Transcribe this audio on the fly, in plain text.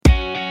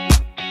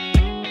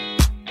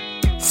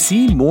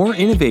See more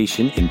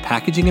innovation in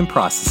packaging and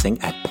processing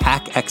at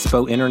Pack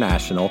Expo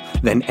International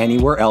than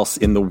anywhere else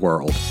in the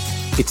world.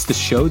 It's the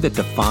show that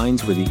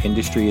defines where the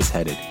industry is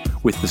headed,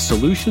 with the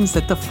solutions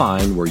that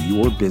define where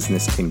your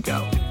business can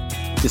go.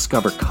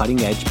 Discover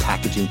cutting-edge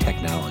packaging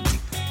technology,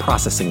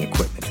 processing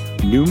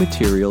equipment, new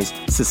materials,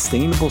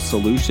 sustainable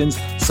solutions,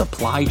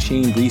 supply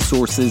chain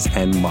resources,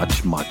 and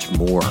much, much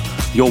more.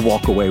 You'll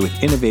walk away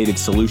with innovative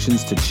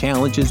solutions to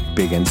challenges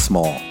big and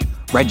small.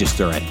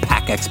 Register at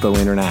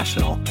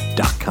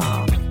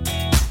packexpointernational.com.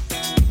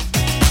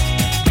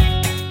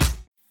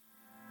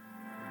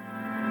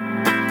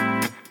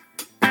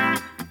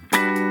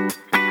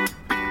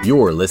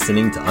 You're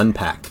listening to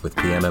Unpacked with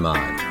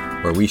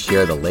PMMI, where we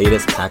share the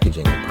latest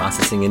packaging and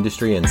processing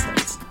industry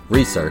insights,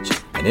 research,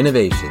 and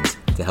innovations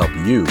to help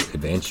you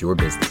advance your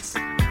business.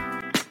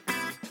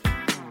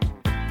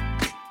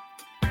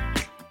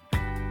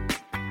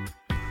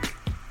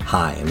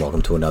 Hi, and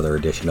welcome to another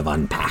edition of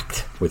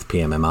Unpacked with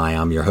PMMI.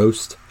 I'm your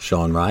host,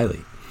 Sean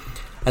Riley.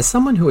 As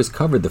someone who has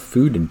covered the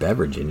food and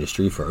beverage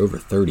industry for over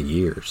 30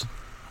 years,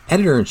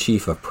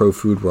 Editor-in-Chief of Pro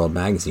Food World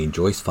magazine,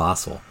 Joyce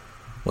Fossil,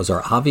 was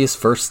our obvious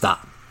first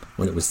stop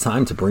when it was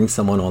time to bring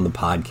someone on the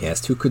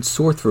podcast who could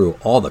sort through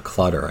all the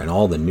clutter and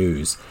all the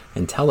news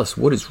and tell us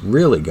what is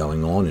really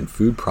going on in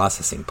food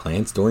processing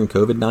plants during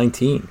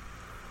COVID-19.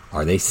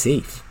 Are they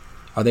safe?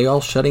 Are they all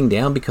shutting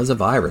down because of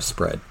virus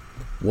spread?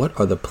 What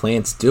are the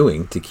plants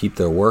doing to keep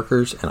their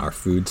workers and our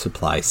food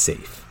supply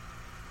safe?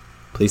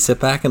 Please sit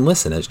back and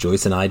listen as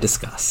Joyce and I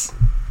discuss.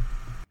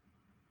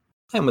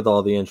 And with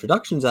all the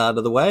introductions out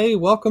of the way,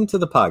 welcome to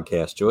the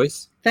podcast,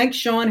 Joyce. Thanks,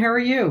 Sean. How are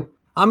you?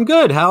 I'm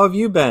good. How have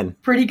you been?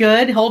 Pretty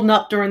good. Holding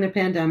up during the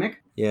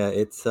pandemic. Yeah,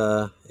 it's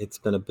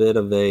been a bit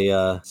of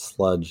a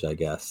sludge, I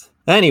guess.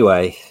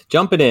 Anyway,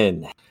 jumping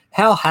in.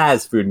 How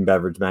has food and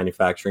beverage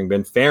manufacturing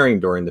been faring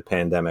during the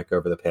pandemic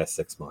over the past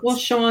 6 months? Well,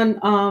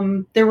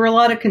 Sean, there were a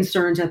lot of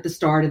concerns at the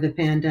start of the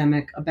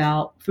pandemic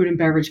about food and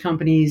beverage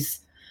companies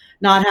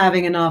not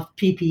having enough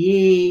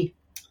PPE.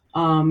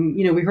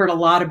 We heard a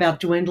lot about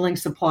dwindling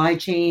supply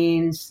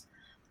chains.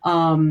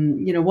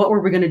 What were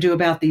we going to do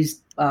about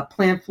these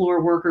plant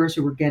floor workers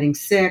who were getting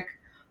sick?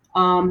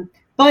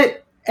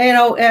 But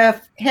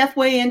if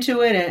halfway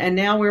into it and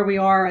now where we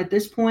are at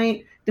this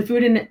point, the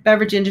food and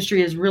beverage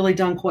industry has really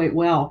done quite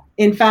well.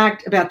 In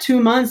fact, about 2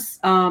 months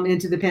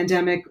into the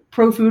pandemic,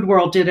 Pro Food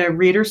World did a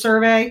reader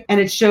survey, and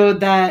it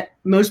showed that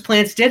most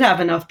plants did have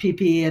enough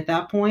PPE at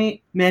that point.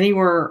 Many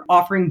were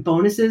offering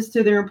bonuses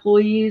to their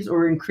employees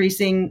or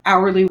increasing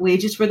hourly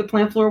wages for the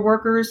plant floor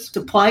workers.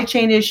 Supply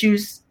chain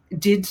issues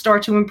did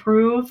start to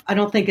improve. I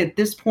don't think at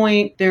this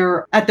point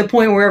they're at the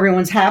point where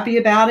everyone's happy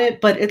about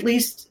it, but at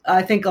least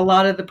I think a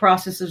lot of the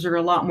processors are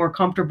a lot more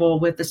comfortable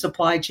with the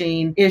supply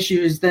chain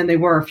issues than they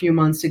were a few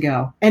months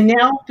ago. And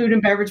now food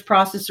and beverage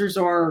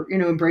processors are,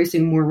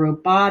 embracing more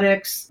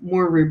robotics,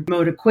 more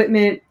remote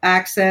equipment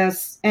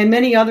access, and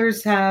many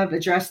others have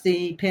addressed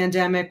the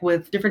pandemic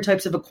with different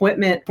types of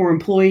equipment for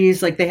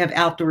employees. Like they have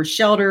outdoor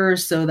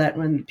shelters so that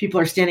when people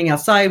are standing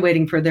outside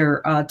waiting for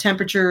their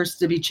temperatures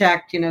to be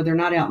checked, they're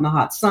not out in the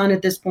hot sun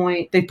at this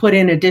point. They put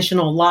in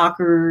additional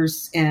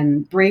lockers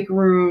and break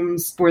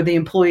rooms for the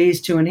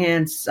employees to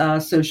enhance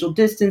social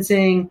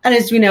distancing. And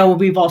as we know,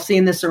 we've all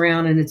seen this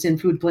around, and it's in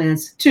food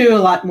plants too, a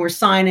lot more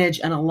signage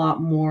and a lot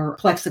more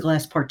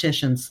plexiglass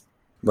partitions.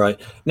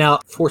 Right. Now,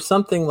 for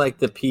something like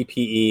the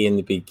PPE in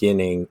the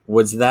beginning,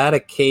 was that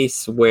a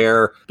case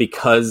where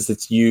because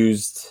it's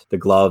used, the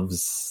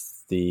gloves,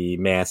 the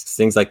masks,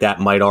 things like that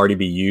might already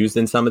be used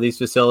in some of these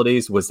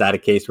facilities? Was that a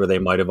case where they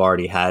might have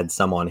already had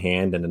some on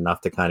hand and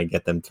enough to kind of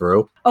get them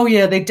through? Oh,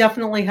 yeah, they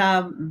definitely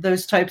have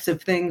those types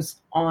of things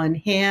on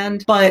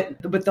hand. But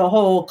with the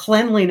whole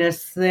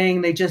cleanliness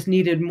thing, they just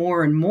needed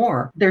more and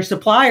more. Their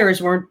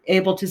suppliers weren't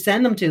able to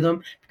send them to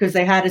them because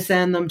they had to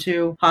send them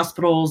to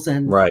hospitals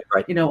and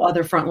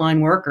other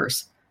frontline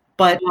workers.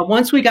 But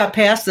once we got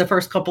past the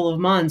first couple of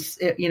months,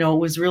 it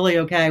was really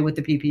okay with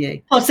the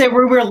PPE. Plus,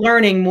 we're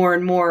learning more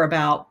and more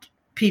about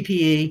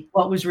PPE,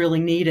 what was really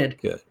needed.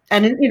 Good.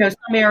 And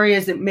some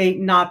areas it may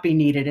not be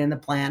needed in the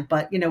plant,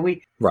 but it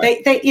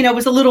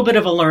was a little bit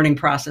of a learning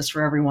process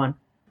for everyone.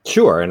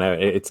 Sure, and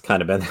it's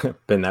kind of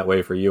been that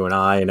way for you and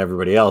I and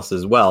everybody else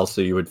as well.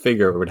 So you would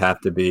figure it would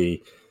have to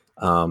be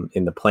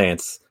in the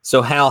plants.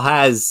 So how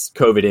has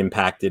COVID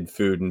impacted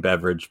food and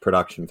beverage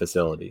production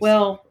facilities?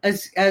 Well,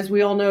 as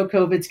we all know,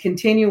 COVID's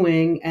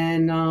continuing,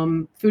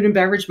 and food and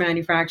beverage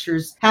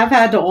manufacturers have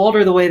had to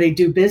alter the way they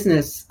do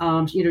business,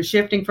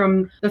 shifting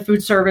from the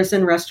food service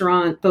and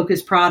restaurant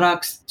focused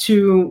products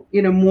to,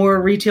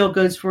 more retail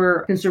goods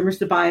for consumers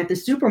to buy at the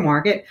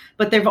supermarket.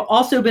 But they've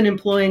also been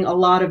employing a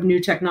lot of new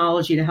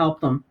technology to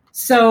help them.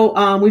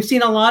 So we've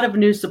seen a lot of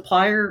new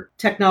supplier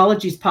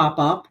technologies pop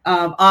up.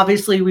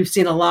 Obviously, we've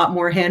seen a lot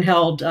more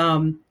handheld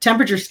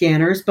temperature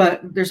scanners, but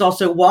there's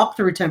also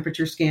walk-through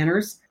temperature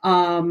scanners.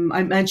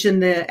 I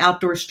mentioned the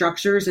outdoor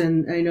structures,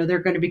 and they're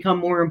going to become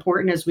more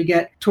important as we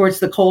get towards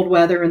the cold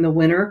weather in the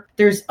winter.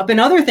 There's been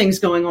other things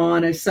going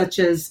on, such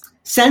as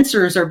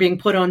sensors are being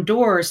put on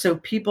doors so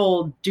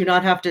people do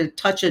not have to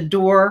touch a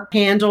door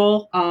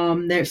handle.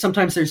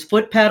 Sometimes there's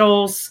foot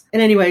pedals.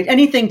 And anyway,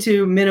 anything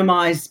to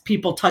minimize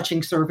people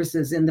touching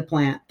surfaces in the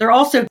plant. There are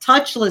also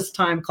touchless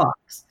time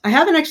clocks. I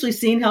haven't actually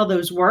seen how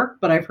those work,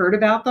 but I've heard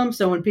about them.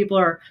 So when people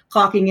are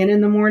clocking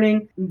in the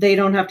morning, they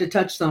don't have to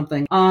touch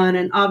something.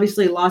 And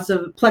obviously lots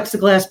of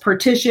plexiglass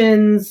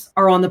partitions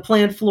are on the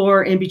plant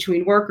floor in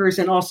between workers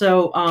and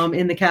also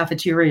in the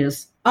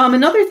cafeterias.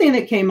 Another thing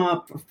that came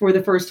up for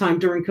the first time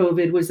during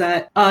COVID was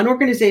that an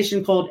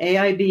organization called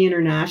AIB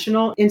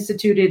International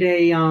instituted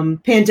a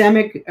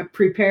pandemic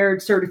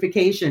prepared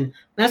certification.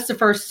 That's the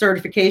first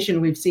certification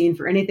we've seen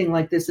for anything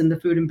like this in the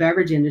food and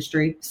beverage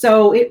industry.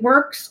 So it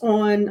works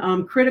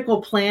on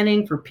critical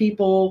planning for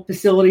people,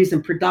 facilities,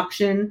 and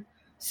production.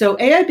 So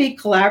AIB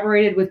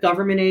collaborated with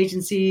government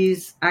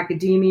agencies,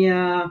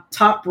 academia,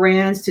 top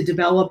brands to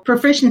develop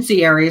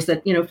proficiency areas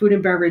that, food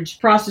and beverage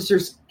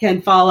processors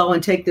can follow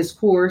and take this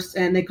course.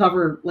 And they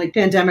cover like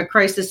pandemic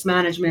crisis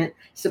management,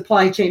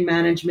 supply chain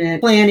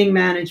management, planning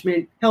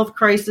management, health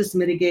crisis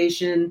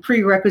mitigation,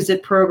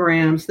 prerequisite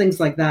programs, things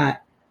like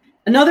that.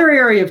 Another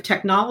area of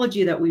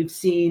technology that we've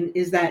seen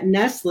is that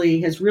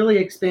Nestle has really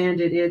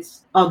expanded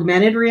its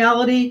augmented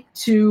reality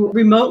to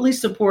remotely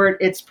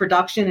support its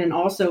production and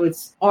also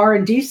its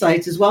R&D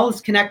sites, as well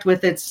as connect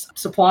with its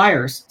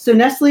suppliers. So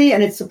Nestle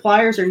and its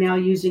suppliers are now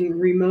using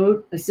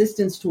remote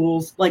assistance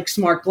tools like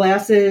smart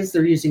glasses.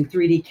 They're using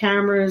 3D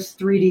cameras,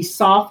 3D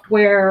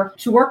software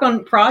to work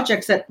on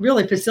projects at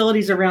really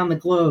facilities around the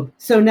globe.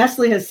 So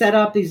Nestle has set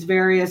up these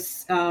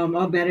various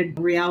augmented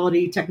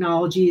reality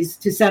technologies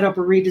to set up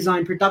a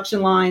redesigned production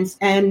lines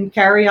and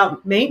carry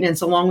out maintenance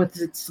along with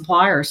its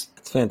suppliers.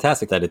 It's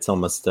fantastic that it's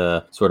almost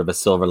sort of a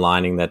silver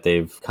lining that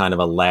they've kind of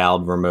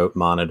allowed remote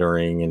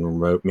monitoring and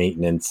remote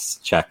maintenance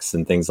checks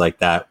and things like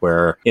that,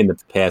 where in the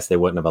past they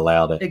wouldn't have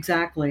allowed it.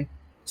 Exactly.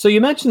 So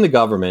you mentioned the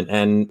government,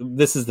 and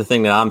this is the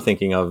thing that I'm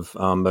thinking of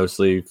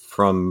mostly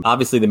from,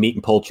 obviously the meat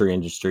and poultry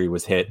industry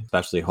was hit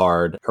especially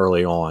hard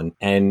early on.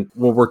 And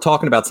we're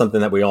talking about something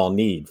that we all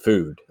need,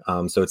 food.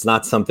 So it's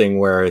not something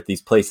where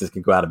these places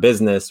can go out of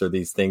business or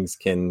these things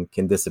can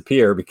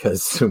disappear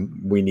because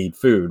we need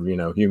food.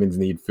 Humans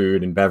need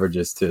food and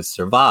beverages to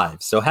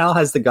survive. So how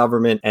has the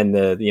government and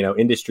the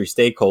industry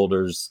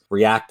stakeholders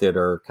reacted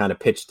or kind of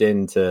pitched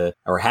into,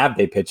 or have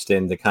they pitched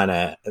in to kind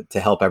of to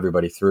help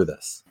everybody through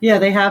this? Yeah,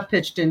 they have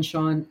pitched in,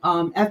 Sean.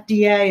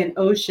 FDA and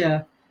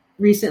OSHA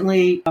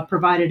recently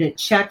provided a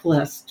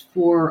checklist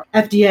for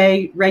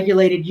FDA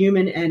regulated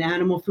human and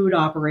animal food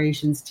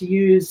operations to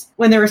use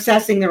when they're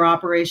assessing their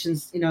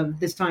operations,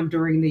 this time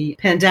during the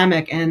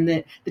pandemic. And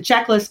the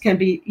checklist can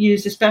be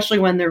used especially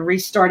when they're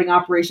restarting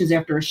operations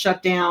after a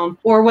shutdown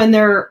or when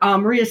they're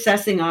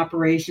reassessing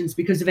operations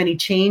because of any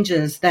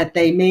changes that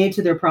they made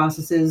to their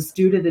processes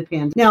due to the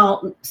pandemic.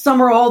 Now,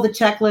 some or all the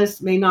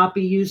checklists may not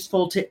be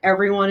useful to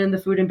everyone in the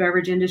food and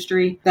beverage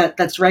industry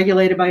that's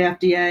regulated by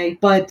FDA,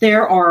 but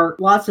there are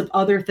lots of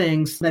other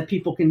things that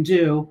people can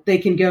do. They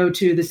can go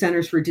to the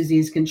Centers for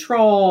Disease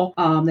Control.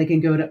 They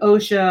can go to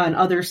OSHA and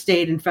other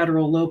state and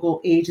federal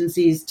local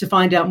agencies to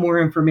find out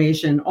more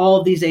information. All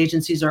of these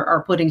agencies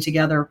are putting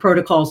together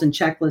protocols and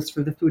checklists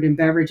for the food and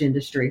beverage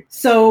industry.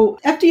 So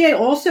FDA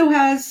also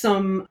has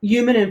some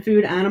human and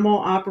food animal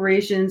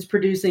operations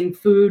producing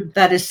food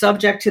that is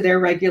subject to their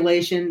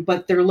regulation,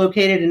 but they're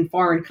located in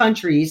foreign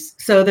countries.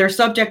 So they're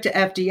subject to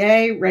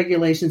FDA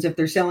regulations if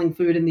they're selling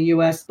food in the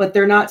U.S., but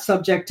they're not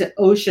subject to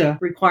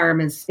OSHA requirements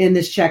in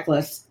this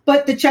checklist.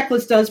 But the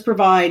checklist does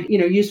provide,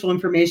 useful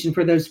information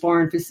for those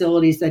foreign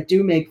facilities that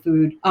do make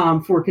food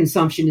for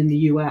consumption in the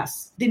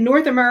U.S. The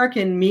North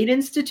American Meat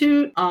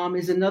Institute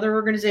is another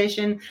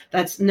organization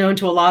that's known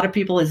to a lot of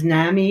people as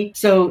NAMI.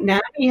 So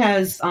NAMI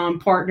has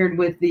partnered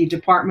with the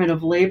Department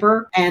of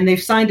Labor, and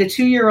they've signed a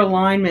 2-year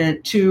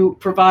alignment to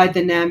provide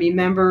the NAMI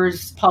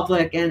members,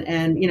 public, and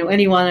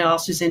anyone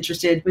else who's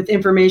interested with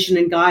information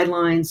and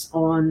guidelines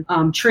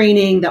on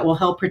training that will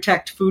help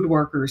protect food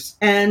workers.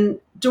 And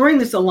during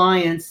this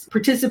alliance,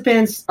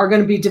 participants are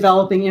going to be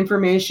developing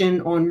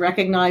information on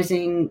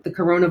recognizing the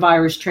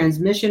coronavirus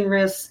transmission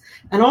risks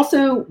and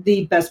also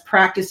the best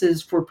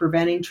practices for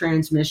preventing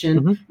transmission.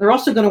 Mm-hmm. They're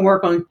also going to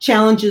work on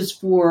challenges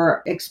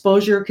for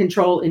exposure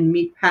control in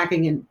meat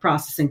packing and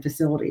processing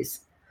facilities.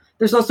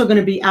 There's also going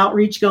to be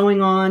outreach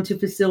going on to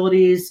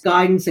facilities,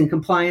 guidance and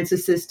compliance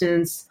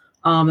assistance.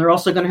 They're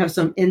also going to have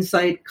some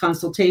insight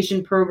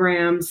consultation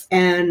programs,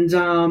 and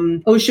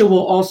OSHA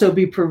will also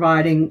be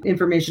providing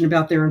information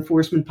about their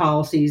enforcement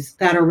policies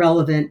that are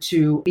relevant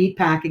to meat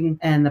packing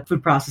and the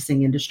food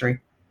processing industry.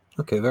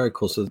 Okay, very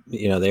cool. So,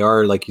 they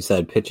are, like you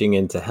said, pitching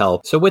in to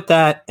help. So with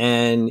that,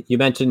 and you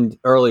mentioned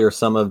earlier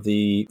some of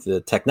the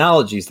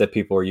technologies that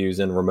people are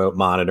using, remote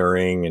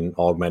monitoring and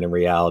augmented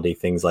reality,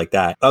 things like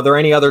that. Are there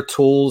any other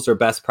tools or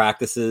best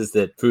practices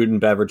that food and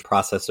beverage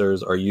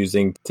processors are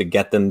using to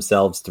get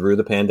themselves through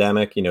the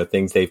pandemic?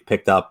 Things they've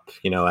picked up,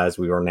 as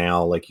we are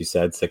now, like you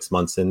said, 6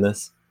 months in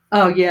this?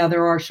 Oh, yeah,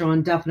 there are,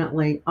 Sean,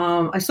 definitely.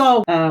 I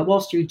saw a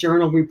Wall Street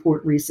Journal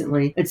report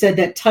recently. It said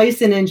that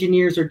Tyson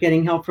engineers are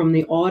getting help from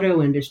the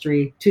auto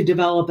industry to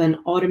develop an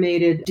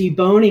automated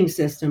deboning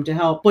system to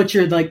help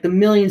butcher like the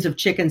millions of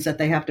chickens that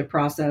they have to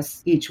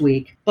process each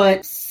week.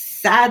 But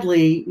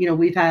sadly,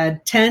 we've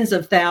had tens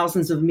of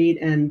thousands of meat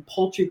and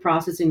poultry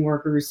processing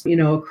workers,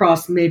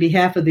 across maybe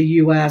half of the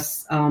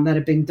U.S. That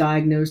have been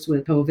diagnosed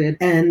with COVID.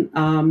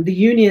 And the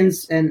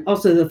unions and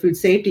also the food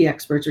safety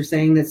experts are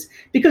saying that's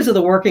because of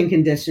the working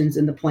conditions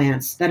in the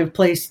plants that have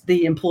placed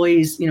the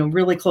employees,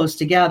 really close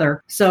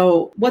together.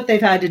 So what they've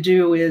had to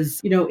do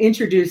is,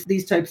 introduce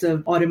these types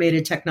of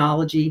automated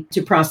technology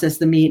to process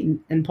the meat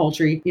and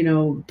poultry,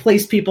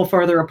 place people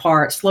further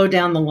apart, slow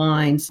down the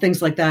lines,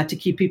 things like that to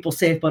keep people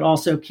safe, but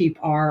also keep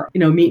our,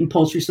 meat and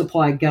poultry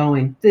supply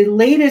going. The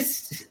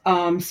latest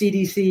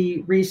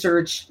CDC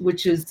research,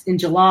 which is in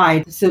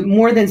July, so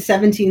more than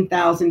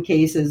 17,000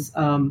 cases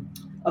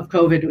of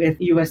COVID with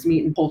U.S.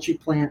 meat and poultry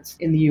plants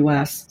in the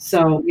U.S.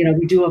 So,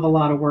 we do have a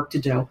lot of work to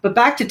do. But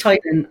back to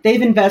Titan,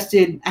 they've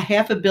invested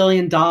 $500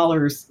 million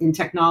in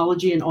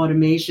technology and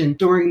automation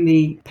during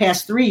the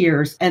past 3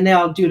 years. And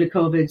now due to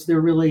COVID,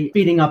 they're really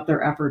speeding up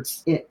their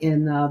efforts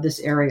in this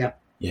area.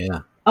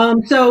 Yeah.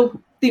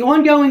 So the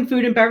ongoing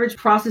food and beverage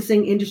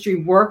processing industry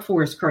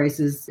workforce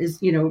crisis is,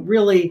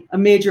 really a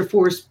major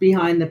force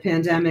behind the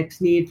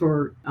pandemic's need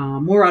for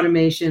more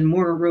automation,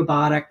 more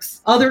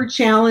robotics. Other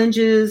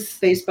challenges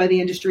faced by the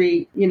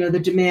industry, the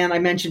demand I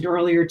mentioned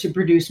earlier to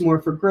produce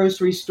more for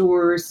grocery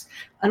stores.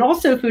 And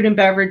also food and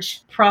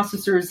beverage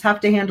processors have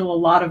to handle a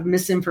lot of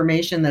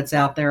misinformation that's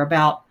out there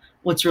about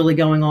what's really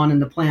going on in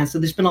the plant. So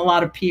there's been a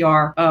lot of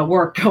PR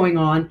work going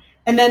on.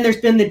 And then there's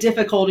been the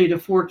difficulty to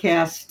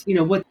forecast,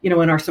 what, in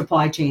our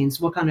supply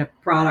chains, what kind of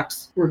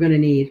products we're going to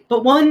need.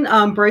 But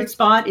one bright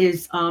spot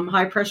is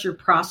high pressure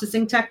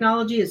processing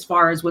technology as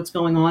far as what's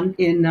going on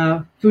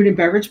in food and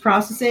beverage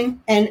processing.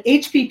 And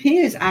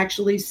HPP has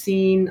actually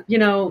seen,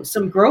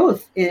 some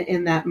growth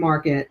in that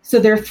market. So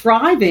they're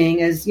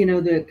thriving as,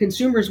 the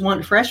consumers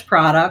want fresh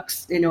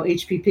products.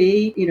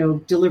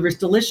 HPP, delivers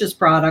delicious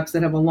products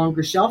that have a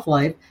longer shelf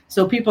life.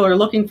 So people are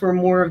looking for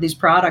more of these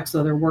products,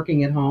 so they're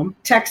working at home.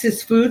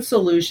 Texas Food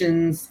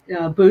Solutions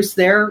boosts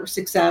their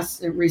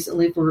success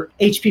recently for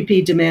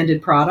HPP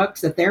demanded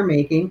products that they're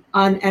making.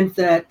 And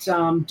that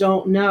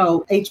don't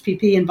know,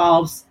 HPP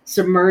involves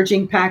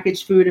submerging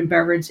packaged food and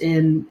beverage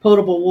in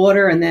potable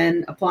water and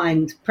then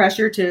applying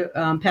pressure to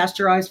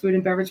pasteurize food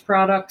and beverage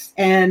products.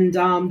 And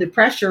the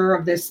pressure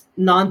of this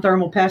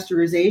non-thermal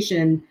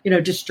pasteurization,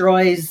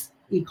 destroys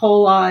E.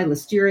 coli,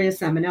 Listeria,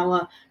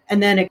 Salmonella,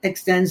 and then it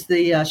extends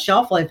the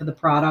shelf life of the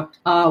product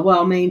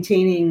while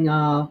maintaining,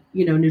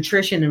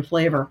 nutrition and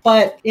flavor.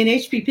 But in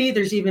HPP,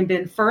 there's even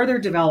been further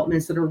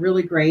developments that are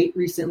really great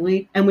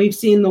recently. And we've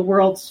seen the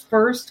world's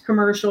first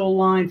commercial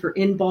line for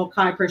in-bulk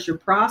high-pressure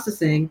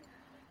processing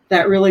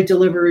that really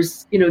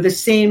delivers, the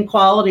same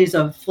qualities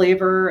of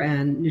flavor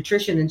and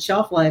nutrition and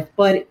shelf life,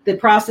 but the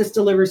process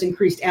delivers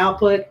increased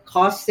output,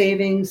 cost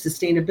savings,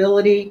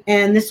 sustainability.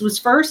 And this was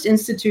first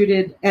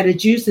instituted at a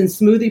juice and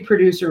smoothie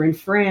producer in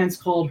France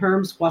called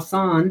Hermes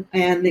Boisson.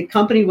 And the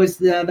company was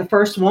the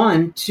first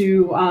one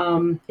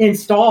to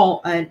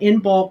install an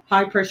in-bulk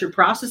high-pressure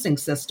processing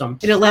system.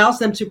 It allows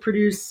them to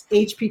produce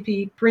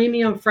HPP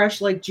premium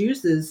fresh-like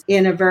juices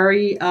in a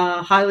very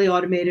highly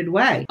automated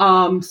way.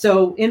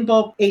 So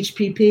in-bulk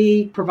HPP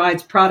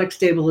provides product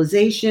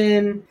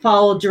stabilization,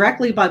 followed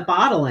directly by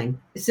bottling.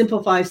 It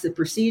simplifies the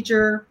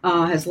procedure,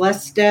 has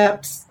less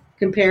steps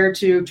compared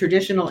to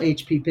traditional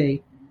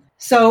HPP.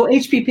 So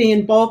HPP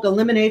in bulk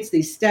eliminates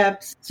these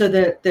steps so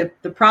that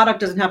the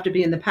product doesn't have to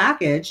be in the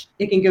package.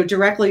 It can go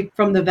directly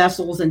from the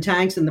vessels and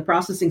tanks and the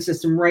processing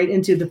system right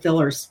into the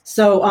fillers.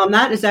 So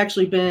that has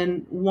actually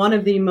been one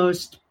of the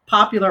most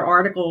popular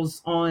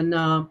articles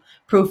on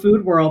Pro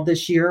Food World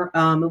this year.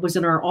 It was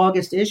in our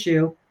August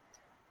issue.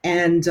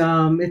 And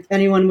if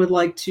anyone would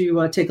like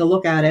to take a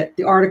look at it,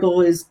 the article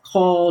is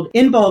called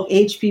In Bulk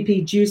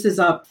HPP Juices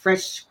Up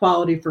Fresh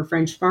Quality for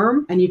French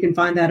Firm. And you can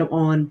find that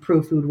on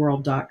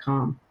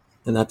profoodworld.com.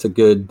 And that's a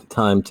good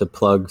time to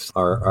plug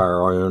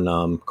our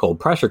own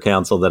Cold Pressure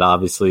Council that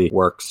obviously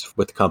works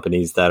with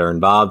companies that are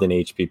involved in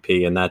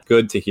HPP. And that's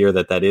good to hear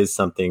that is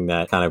something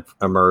that kind of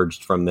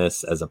emerged from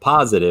this as a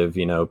positive,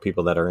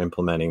 people that are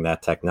implementing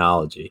that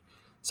technology.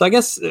 So I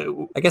guess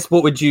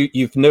what would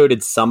you've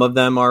noted some of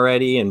them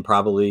already, and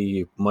probably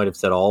you might have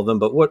said all of them,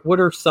 but what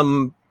are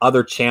some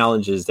other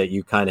challenges that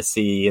you kind of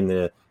see in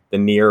the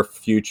near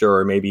future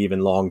or maybe even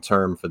long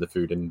term for the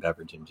food and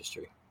beverage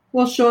industry?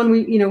 Well, Sean,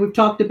 we've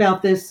talked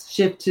about this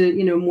shift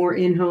to, more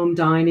in-home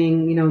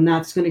dining, and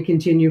that's going to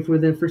continue for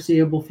the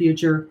foreseeable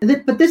future.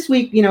 But this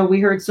week, we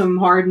heard some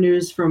hard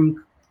news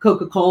from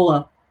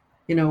Coca-Cola,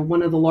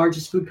 one of the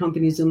largest food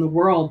companies in the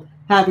world,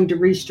 having to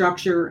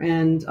restructure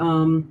and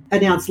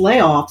announce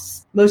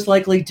layoffs. most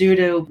likely due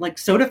to like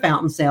soda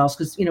fountain sales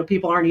because,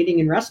 people aren't eating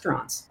in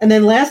restaurants. And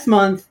then last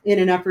month, in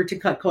an effort to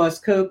cut costs,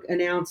 Coke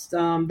announced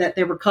that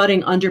they were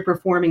cutting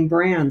underperforming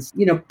brands,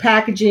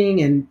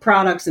 packaging and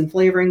products and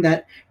flavoring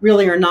that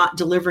really are not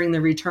delivering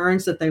the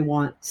returns that they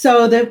want.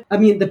 So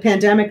the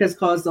pandemic has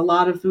caused a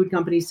lot of food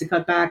companies to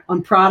cut back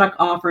on product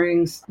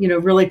offerings,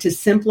 really to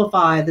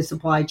simplify the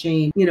supply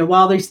chain,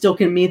 while they still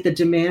can meet the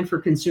demand for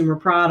consumer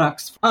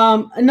products.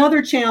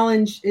 Another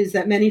challenge is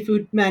that many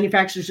food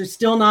manufacturers are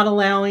still not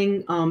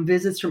allowing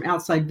visits from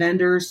outside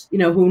vendors,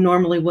 who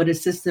normally would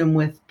assist them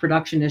with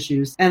production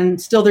issues.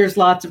 And still there's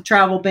lots of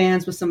travel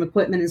bans with some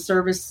equipment and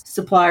service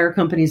supplier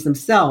companies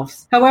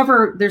themselves.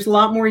 However, there's a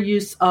lot more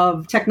use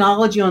of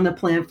technology on the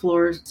plant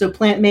floors. So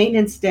plant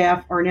maintenance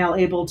staff are now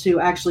able to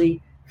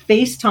actually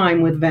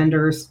FaceTime with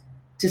vendors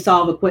to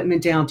solve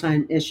equipment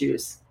downtime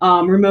issues.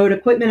 Remote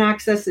equipment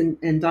access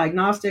and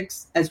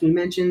diagnostics, as we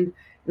mentioned,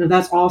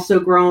 that's also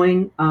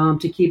growing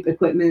to keep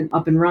equipment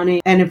up and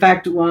running. And in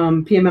fact,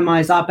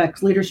 PMMI's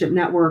OpEx Leadership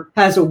Network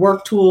has a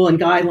work tool and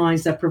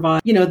guidelines that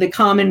provide, the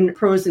common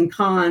pros and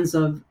cons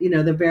of,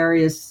 the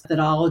various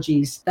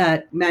methodologies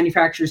that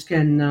manufacturers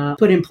can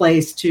put in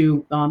place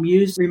to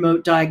use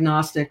remote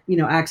diagnostic,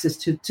 access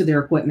to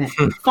their equipment.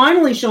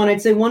 Finally, Sean,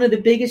 I'd say one of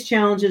the biggest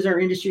challenges our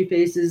industry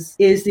faces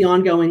is the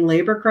ongoing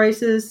labor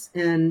crisis,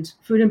 and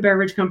food and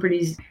beverage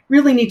companies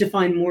really need to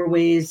find more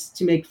ways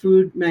to make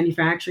food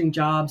manufacturing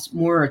jobs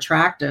more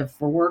attractive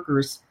for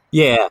workers.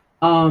 Yeah.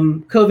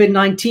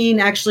 COVID-19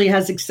 actually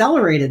has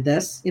accelerated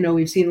this.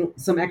 We've seen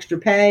some extra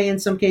pay in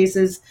some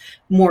cases,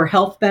 more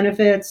health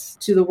benefits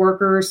to the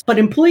workers, but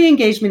employee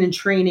engagement and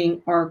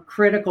training are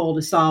critical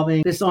to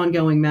solving this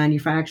ongoing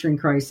manufacturing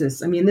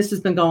crisis. I mean, this has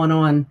been going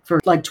on for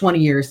like 20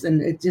 years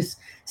and it just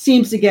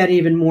seems to get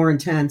even more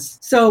intense.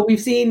 So we've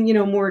seen,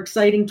 more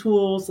exciting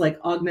tools like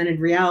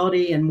augmented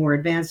reality and more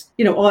advanced,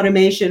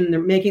 automation. They're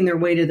making their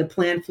way to the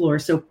plant floor.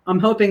 So I'm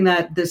hoping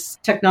that this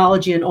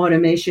technology and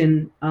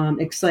automation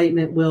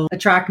excitement will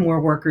attract more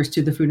workers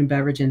to the food and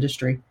beverage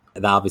industry.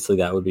 And obviously,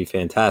 that would be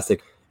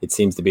fantastic. It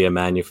seems to be a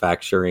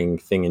manufacturing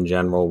thing in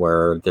general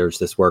where there's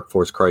this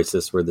workforce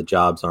crisis where the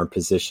jobs aren't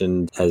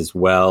positioned as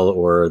well,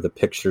 or the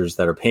pictures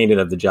that are painted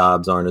of the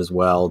jobs aren't as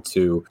well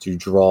to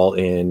draw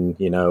in,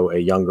 a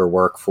younger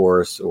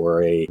workforce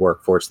or a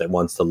workforce that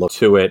wants to look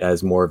to it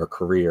as more of a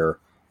career.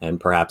 And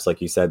perhaps,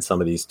 like you said,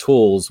 some of these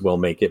tools will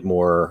make it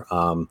more,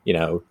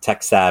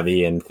 tech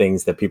savvy and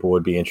things that people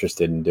would be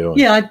interested in doing.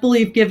 Yeah, I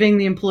believe giving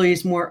the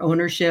employees more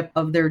ownership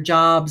of their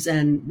jobs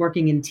and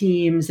working in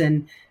teams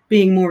and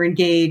being more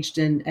engaged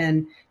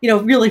and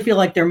really feel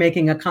like they're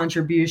making a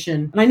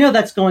contribution. And I know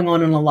that's going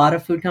on in a lot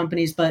of food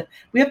companies, but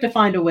we have to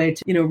find a way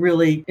to,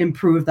 really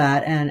improve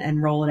that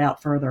and roll it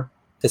out further.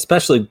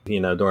 Especially,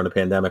 during the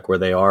pandemic where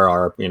they are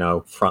our,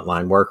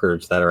 frontline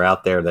workers that are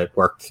out there that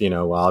worked,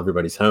 while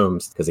everybody's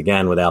homes. Because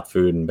again, without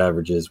food and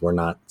beverages, we're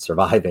not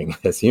surviving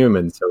as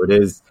humans. So it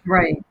is,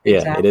 right. Yeah,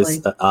 exactly. It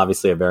is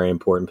obviously a very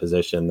important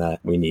position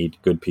that we need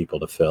good people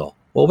to fill.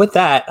 Well, with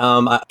that,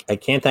 I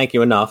can't thank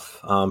you enough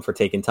for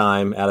taking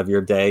time out of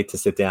your day to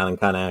sit down and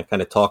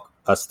kind of talk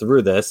us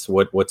through this,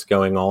 what's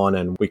going on,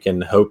 and we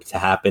can hope to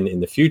happen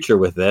in the future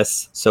with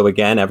this. So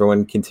again,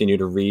 everyone continue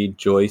to read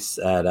Joyce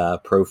at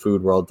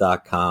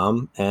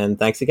profoodworld.com. And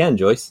thanks again,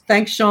 Joyce.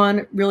 Thanks,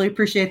 Sean. Really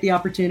appreciate the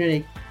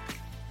opportunity.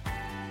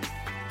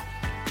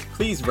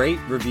 Please rate,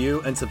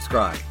 review, and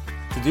subscribe.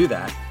 To do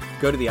that,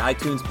 go to the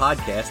iTunes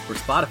podcast or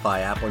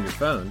Spotify app on your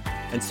phone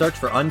and search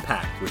for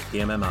Unpacked with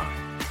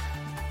PMMI.